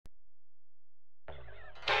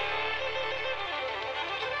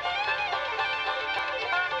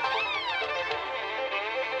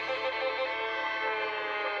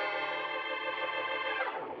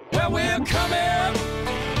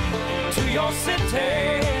your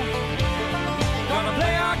city. Gonna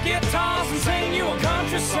play our guitars and sing you a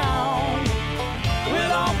country song.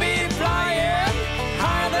 We'll all be flying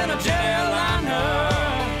higher than a jet airliner.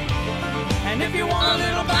 And if you want a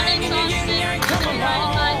little bang in your yin-yang, come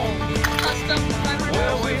along.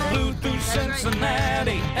 Well, we flew through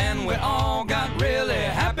Cincinnati and we all got really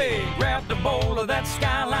happy. Grabbed a bowl of that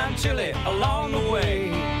Skyline chili along the way.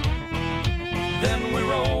 Then we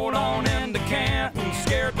rode on into Canton,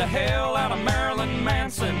 scared the hell out of Marilyn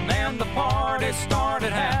Manson, and the party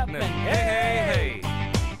started happening. Hey, hey, hey.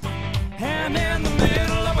 And in the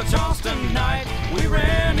middle of a Charleston night, we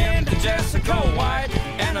ran into Jessica White,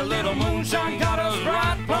 and a little moonshine got us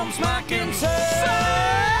right plumb smack insane.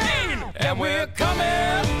 And we're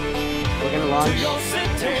coming. We're gonna launch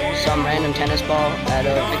some random tennis ball at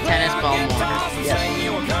a big tennis ball mortar. Yes.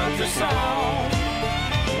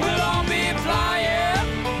 We'll all be flying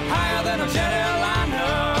higher than a jet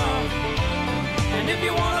airliner. And if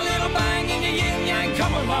you want a little bang in your yin-yang,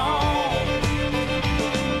 come along.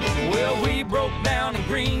 Well, we broke down in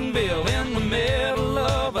Greenville in the middle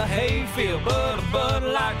of a hayfield, but a Bud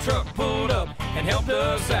Light truck pulled up and helped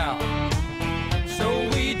us out. So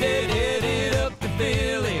we did hit it up to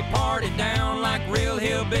Philly, partied down like real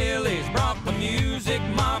hillbillies, brought the music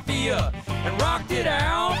mafia and rocked it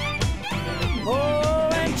out. Oh,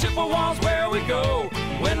 and Chippewa's where we go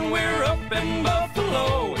when we're up in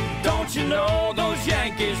Buffalo. Don't you know those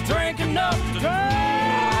Yankees drink enough to drown?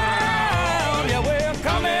 Yeah, we're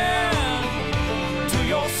coming to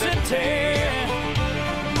your city.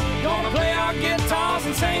 Gonna play our guitars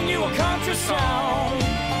and sing you a country song.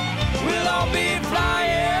 We'll all be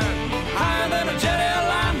flying higher than a jet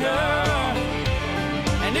airliner.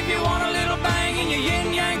 And if you want a little bang in your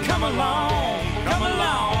yin-yang, come along, come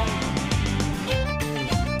along.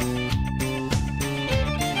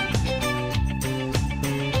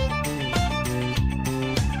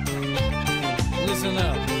 Listen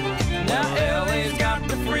up. Now LA's got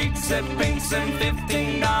the freaks at pinks and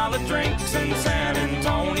 $15 drinks, and San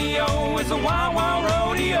Antonio is a wild, wild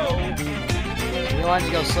rodeo. We wanted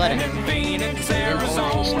to go sledding. And in Phoenix,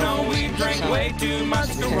 Arizona, we drank way too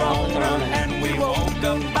much Corona, and we woke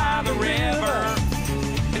up by the river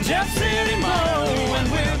in Jeff City, Mo. And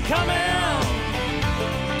we're coming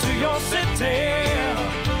to your city.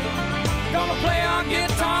 Gonna play our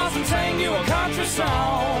guitars and sing you a country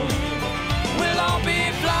song. We'll all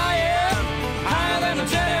be flying higher than a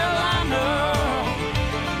jet airliner.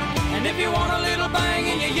 And if you want a little bang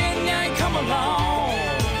in your yin-yang, come along.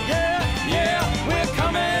 Yeah, yeah, we're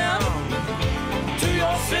coming to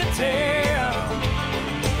your city.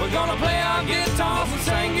 We're gonna play our guitars and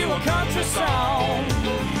sing you a country song.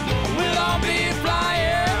 We'll all be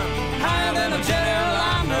flying higher than a jet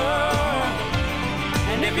airliner.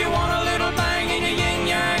 And if you want a little bang in your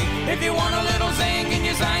yin-yang, if you want a little zing in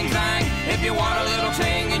your zang-zang, if you want a little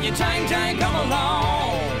ching in your chang-chang, come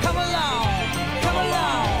along, come along, come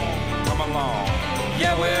along, come along.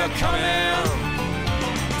 Yeah, we're coming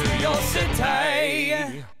to your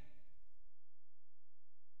city.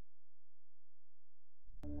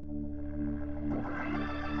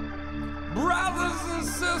 Brothers and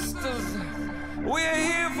sisters, we're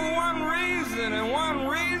here for one reason and one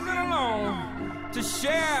reason alone: to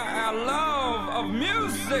share our love of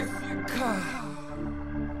music.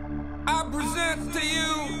 I present to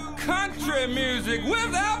you country music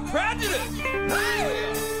without prejudice.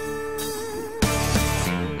 Hey!